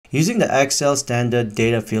Using the Excel standard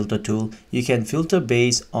data filter tool, you can filter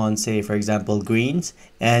based on, say, for example, greens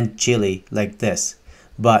and chili like this.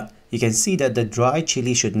 But you can see that the dry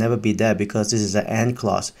chili should never be there because this is an AND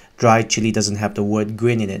clause. Dry chili doesn't have the word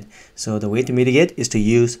green in it. So the way to mitigate is to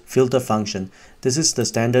use filter function. This is the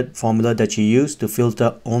standard formula that you use to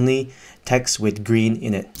filter only text with green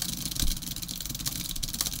in it.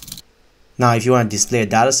 Now, if you want to display a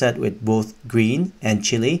dataset with both green and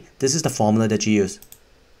chili, this is the formula that you use.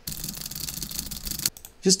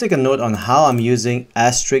 Just take a note on how I'm using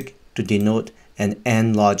asterisk to denote an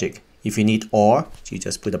AND logic. If you need OR, you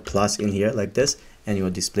just put a plus in here like this and it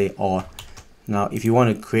will display OR. Now, if you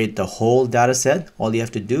want to create the whole data set, all you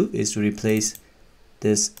have to do is to replace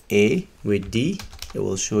this A with D. It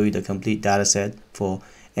will show you the complete data set for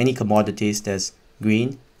any commodities that's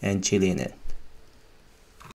green and chili in it.